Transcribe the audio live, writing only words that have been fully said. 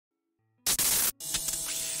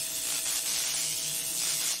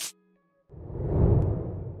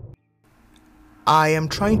I am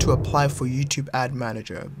trying to apply for YouTube Ad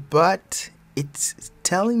Manager, but it's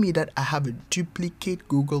telling me that I have a duplicate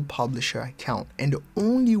Google Publisher account, and the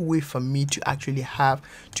only way for me to actually have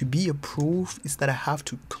to be approved is that I have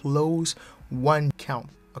to close one account.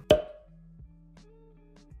 Okay.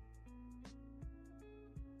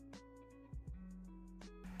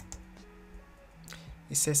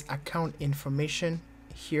 It says account information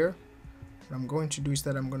here. What I'm going to do is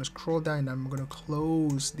that I'm going to scroll down and I'm going to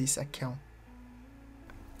close this account.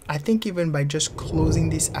 I think even by just closing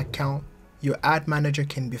this account, your ad manager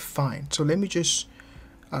can be fine. So let me just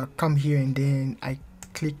come here and then I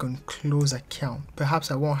click on close account.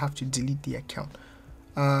 Perhaps I won't have to delete the account.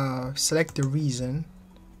 Select the reason.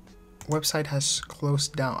 Website has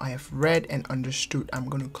closed down. I have read and understood. I'm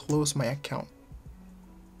going to close my account.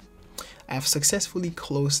 I have successfully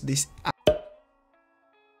closed this app.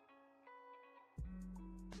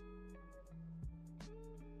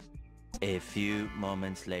 A few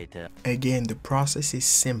moments later. Again, the process is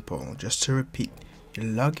simple. Just to repeat, you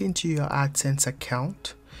log into your AdSense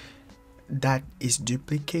account that is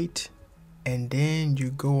duplicate, and then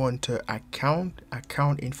you go onto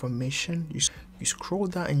account information. You scroll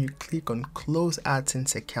down and you click on close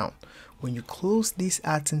AdSense account. When you close this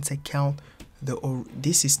AdSense account,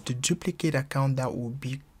 this is the duplicate account that will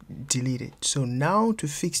be deleted. So now to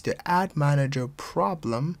fix the ad manager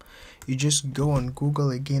problem, you just go on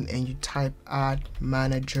Google again and you type ad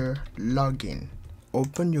manager login.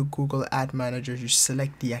 Open your Google ad manager, you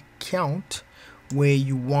select the account where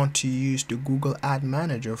you want to use the Google ad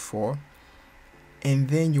manager for, and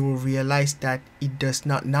then you will realize that it does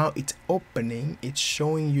not. Now it's opening, it's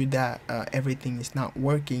showing you that everything is not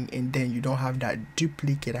working, and then you don't have that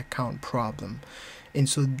duplicate account problem. And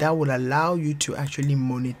so that will allow you to actually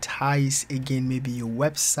monetize again, maybe your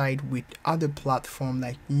website with other platform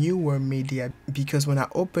like Newer Media, because when I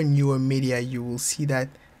open Newer Media, you will see that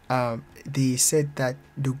they said that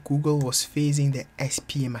the Google was phasing the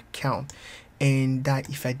SPM account, and that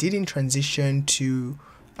if I didn't transition to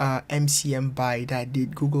MCM buy, that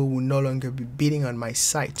Google will no longer be bidding on my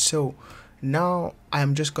site. So now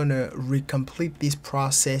I'm just gonna recomplete this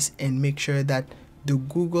process and make sure that the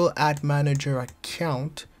Google Ad Manager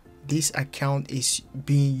account, this account is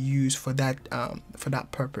being used for that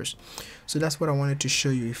purpose. So that's what I wanted to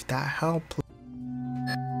show you. If that helped.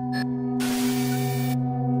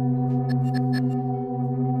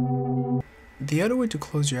 The other way to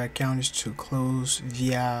close your account is to close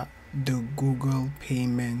via the Google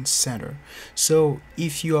Payment Center. So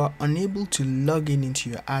if you are unable to log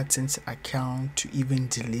into your AdSense account to even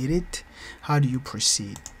delete it, how do you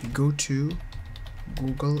proceed? You go to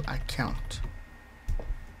Google account,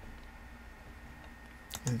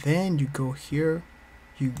 and then you go here,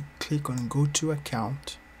 you click on go to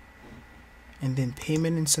account, and then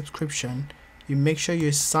payment and subscription. You make sure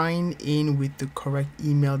you're signed in with the correct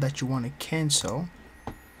email that you want to cancel,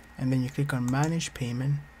 and then you click on manage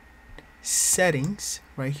payment settings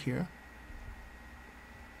right here.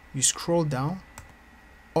 You scroll down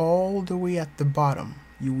all the way at the bottom,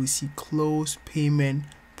 you will see close payment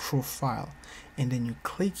profile, and then you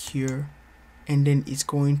click here, and then it's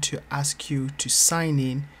going to ask you to sign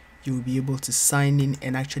in. You will be able to sign in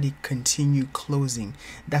and actually continue closing.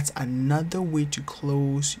 That's another way to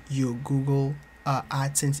close your Google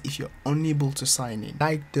AdSense if you're unable to sign in.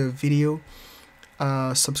 Like the video,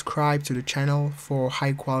 subscribe to the channel for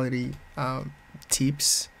high quality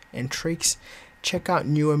tips and tricks. Check out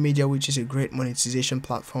Newer Media, which is a great monetization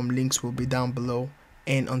platform. Links will be down below.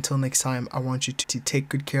 And until next time, I want you to take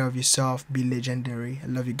good care of yourself. Be legendary. I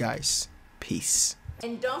love you guys. Peace.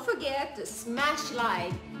 And don't forget to smash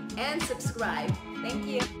like and subscribe. Thank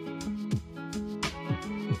you.